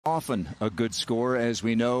Often a good score, as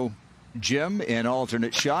we know. Jim, in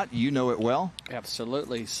alternate shot, you know it well.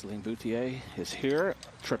 Absolutely. Celine Boutier is here.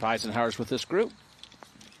 Trip Eisenhower's with this group.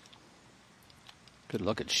 Good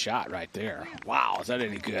looking shot right there. Wow, is that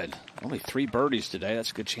any good? Only 3 birdies today. That's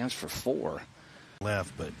a good chance for 4.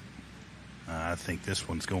 Left, but I think this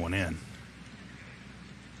one's going in.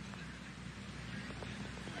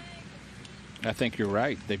 I think you're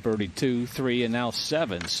right. They birdied 2, 3, and now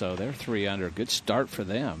 7, so they're 3 under. Good start for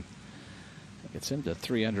them. Gets him to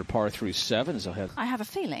 3 under par through 7. I have a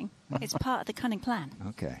feeling it's part of the cunning plan.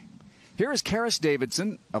 Okay. Here is Karis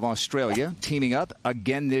Davidson of Australia teaming up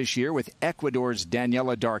again this year with Ecuador's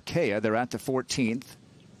Daniela Darquea. They're at the 14th.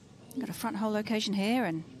 Got a front hole location here,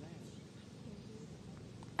 and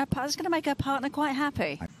a putt's going to make her partner quite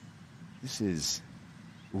happy. This is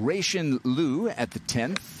Reishan Liu at the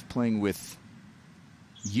 10th, playing with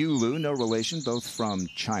Yu Liu, no relation, both from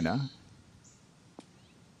China.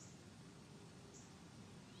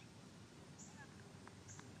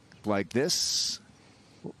 Like this.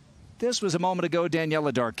 This was a moment ago,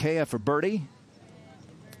 Daniela Darquea for birdie.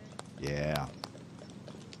 Yeah.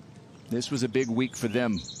 This was a big week for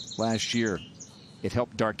them last year. It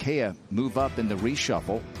helped Darquea move up in the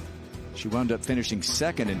reshuffle. She wound up finishing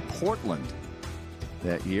 2nd in Portland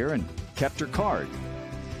that year and kept her card.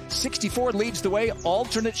 64 leads the way,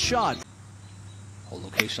 alternate shot. Whole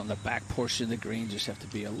location on the back portion of the green. Just have to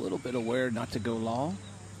be a little bit aware not to go long.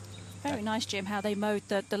 Very nice, Jim, how they mowed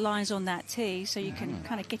the lines on that tee so you can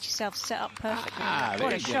kind of get yourself set up perfectly.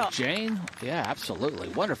 What a shot. Jane. Yeah, absolutely.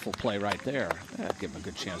 Wonderful play right there. Yeah, give him a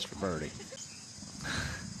good chance for birdie.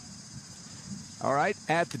 All right,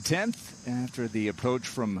 at the 10th, after the approach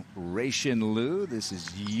from Reishan Liu, this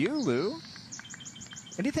is Yu Liu.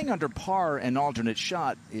 Anything under par and alternate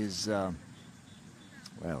shot is,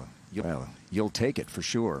 well, you'll take it for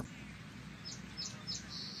sure.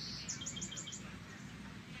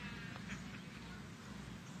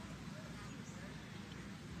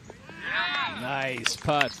 Nice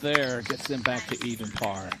putt there. Gets them back to even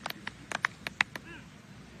par.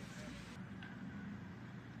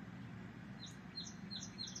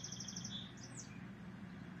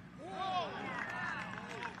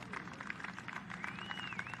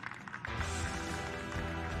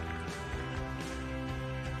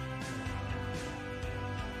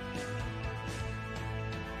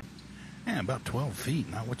 Yeah, about 12 feet.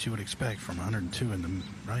 Not what you would expect from 102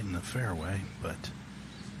 right in the fairway, but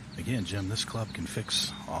again, Jim, this club can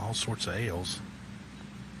fix all sorts of ails.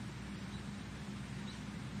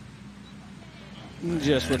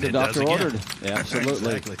 Just what the doctor ordered. Yeah,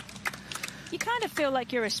 absolutely. Exactly. You kind of feel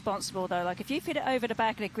like you're responsible, though. Like, if you fit it over the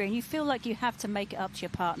back of the green, you feel like you have to make it up to your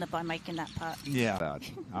partner by making that putt. Yeah.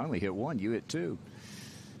 I only hit 1. You hit 2.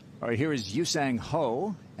 All right, here is Yusang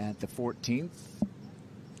Ho at the 14th.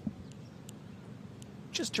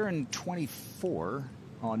 Just turned 24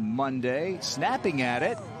 on Monday. Snapping at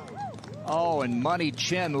it. Oh, and Money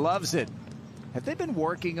Chen loves it. Have they been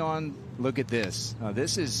working on... Look at this.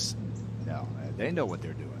 This is... No, they know what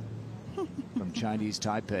they're doing. From Chinese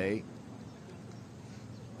Taipei.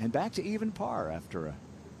 And back to even par after a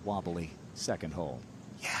wobbly second hole.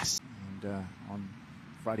 Yes. And on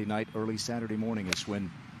Friday night, early Saturday morning is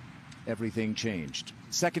when everything changed.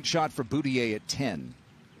 Second shot for Boutier at 10.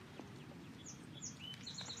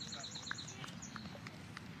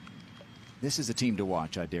 This is a team to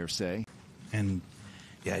watch, I dare say. And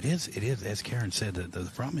yeah, it is. As Karen said,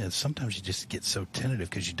 the problem is sometimes you just get so tentative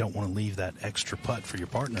because you don't want to leave that extra putt for your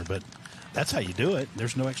partner. But that's how you do it.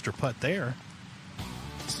 There's no extra putt there.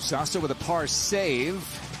 Sasa with a par save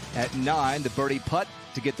at 9. The birdie putt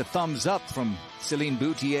to get the thumbs up from Celine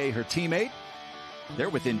Boutier, her teammate. They're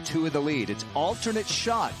within 2 of the lead. It's alternate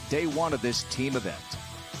shot, day 1 of this team event.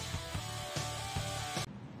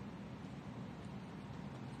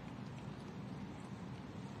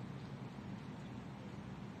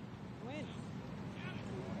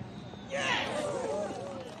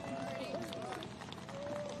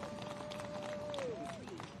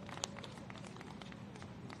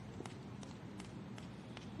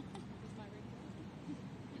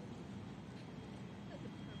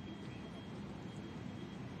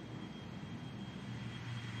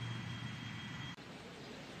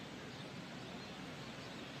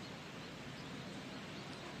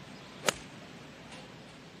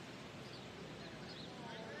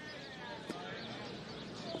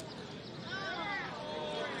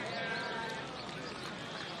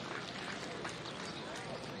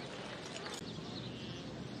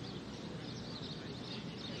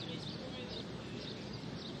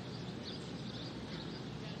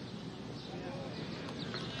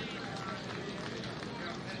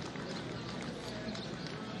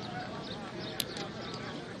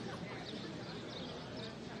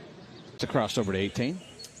 It's a crossover to 18.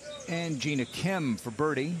 And Gina Kim for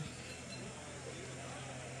birdie.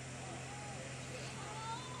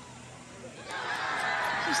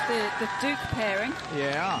 This is the Duke pairing.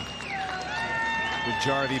 Yeah. With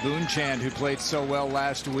Jarvi Boonchand, who played so well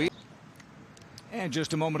last week. And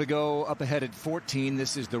just a moment ago, up ahead at 14,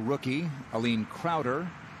 this is the rookie, Aline Crowder.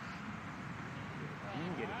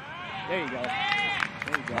 There you go.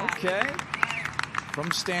 There you go. Okay.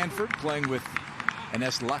 From Stanford, playing with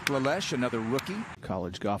Ines Laklalesh, another rookie.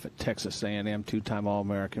 College golf at Texas A&M, two-time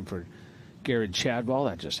All-American for Garrett Chadwell.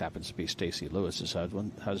 That just happens to be Stacy Lewis's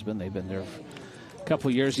husband. They've been there for a couple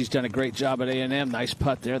of years. He's done a great job at A&M. Nice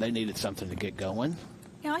putt there. They needed something to get going.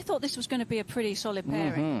 Yeah, I thought this was going to be a pretty solid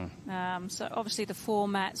pairing. So obviously the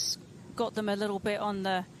format's got them a little bit on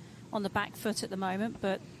the back foot at the moment,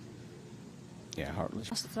 but yeah, Hartless.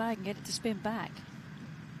 Pass the flag and get it to spin back.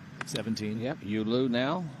 17. Yep, Yulu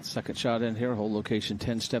now. Second shot in here. Whole location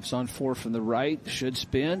 10 steps on. 4 from the right. Should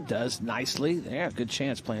spin. Does nicely. Yeah, good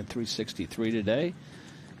chance playing 363 today.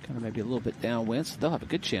 Kind of maybe a little bit downwind, so they'll have a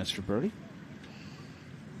good chance for birdie.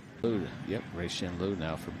 Lu, yep, Ray Shin Lu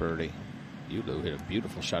now for birdie. Yulu hit a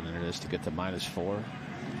beautiful shot into this to get to -4.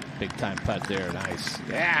 Big time putt there. Nice.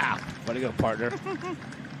 Yeah. Way to go, partner.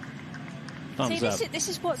 Thumbs up. This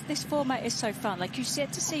is what this format is so fun. Like, you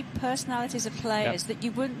get to see personalities of players that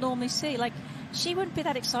you wouldn't normally see. Like, she wouldn't be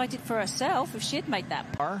that excited for herself if she'd made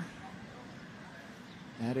that par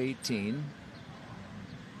at 18.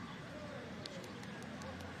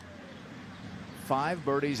 5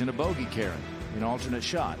 birdies and a bogey, Karen, an alternate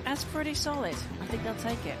shot. That's pretty solid. I think they'll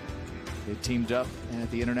take it. They teamed up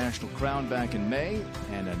at the International Crown back in May,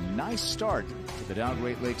 and a nice start to the Dow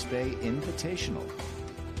Great Lakes Bay Invitational.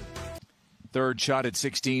 Third shot at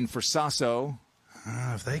 16 for Sasso.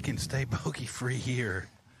 If they can stay bogey-free here.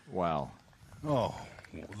 Wow. Oh,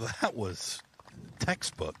 that was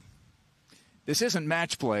textbook. This isn't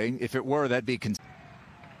match play. If it were, that'd be... Comes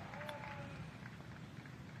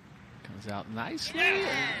out nicely.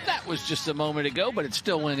 That was just a moment ago, but it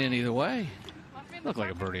still went in either way. Looked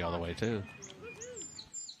like a birdie all the way, too.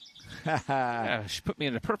 Yeah, she put me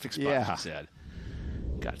in the perfect spot, she said.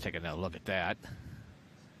 Got to take another look at that.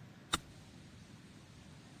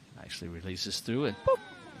 Nicely releases through and boop.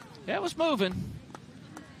 Yeah, it was moving.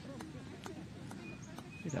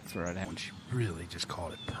 Get up for it. She really just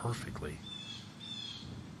caught it perfectly.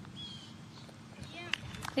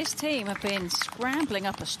 This team have been scrambling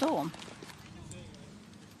up a storm.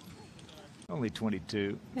 Only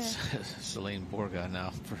 22. Yeah. Celine Borga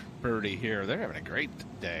now for birdie here. They're having a great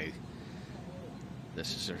day.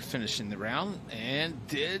 This is her finishing the round. And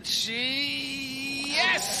did she?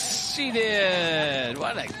 Yes, she did.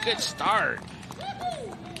 What a good start.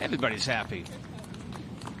 Everybody's happy.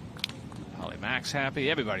 Holly Mack's happy.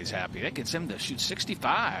 Everybody's happy. That gets him to shoot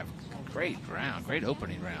 65. Great round. Great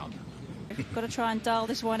opening round. Got to try and dial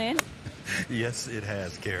this one in. Yes, it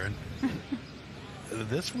has, Karen.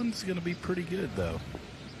 This one's going to be pretty good, though.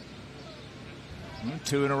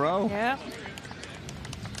 2 in a row. Yeah.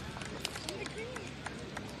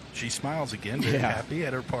 She smiles again, very happy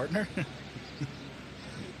at her partner.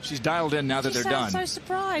 She's dialed in now that they're done. She sounds so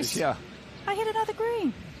surprised. Yeah. I hit another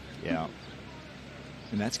green. Yeah.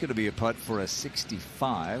 And that's going to be a putt for a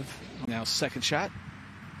 65. Now second shot.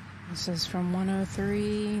 This is from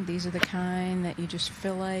 103. These are the kind that you just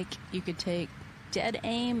feel like you could take dead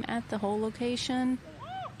aim at the hole location.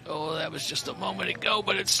 Oh, that was just a moment ago,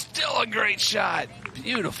 but it's still a great shot.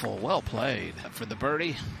 Beautiful. Well played. For the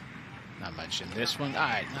birdie. Not much in this one. All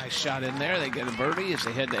right, nice shot in there. They get a birdie as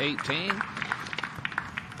they head to 18.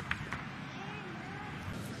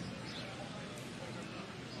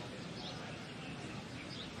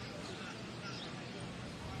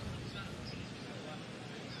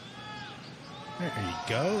 There you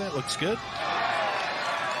go. That looks good.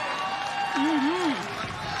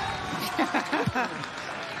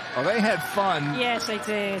 Well, they had fun. Yes, they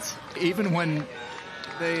did. Even when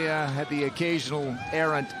they had the occasional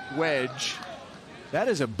errant wedge. That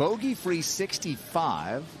is a bogey-free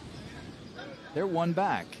 65. They're one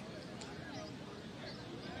back.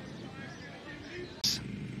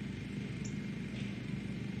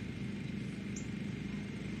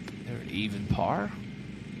 They're an even par.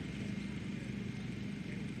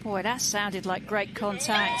 Boy, that sounded like great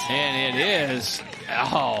contact. And it is.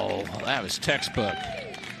 Oh, that was textbook.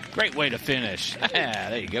 Great way to finish.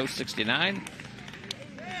 There you go, 69.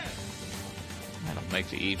 That'll make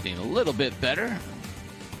the evening a little bit better.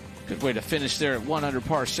 Good way to finish there at 1 under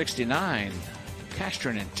par 69.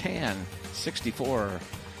 Castron in 10, 64.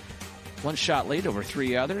 One shot lead over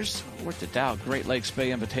 3 others. We're at the Dow Great Lakes Bay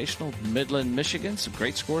Invitational, Midland, Michigan. Some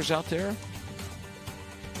great scores out there.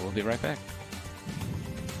 We'll be right back.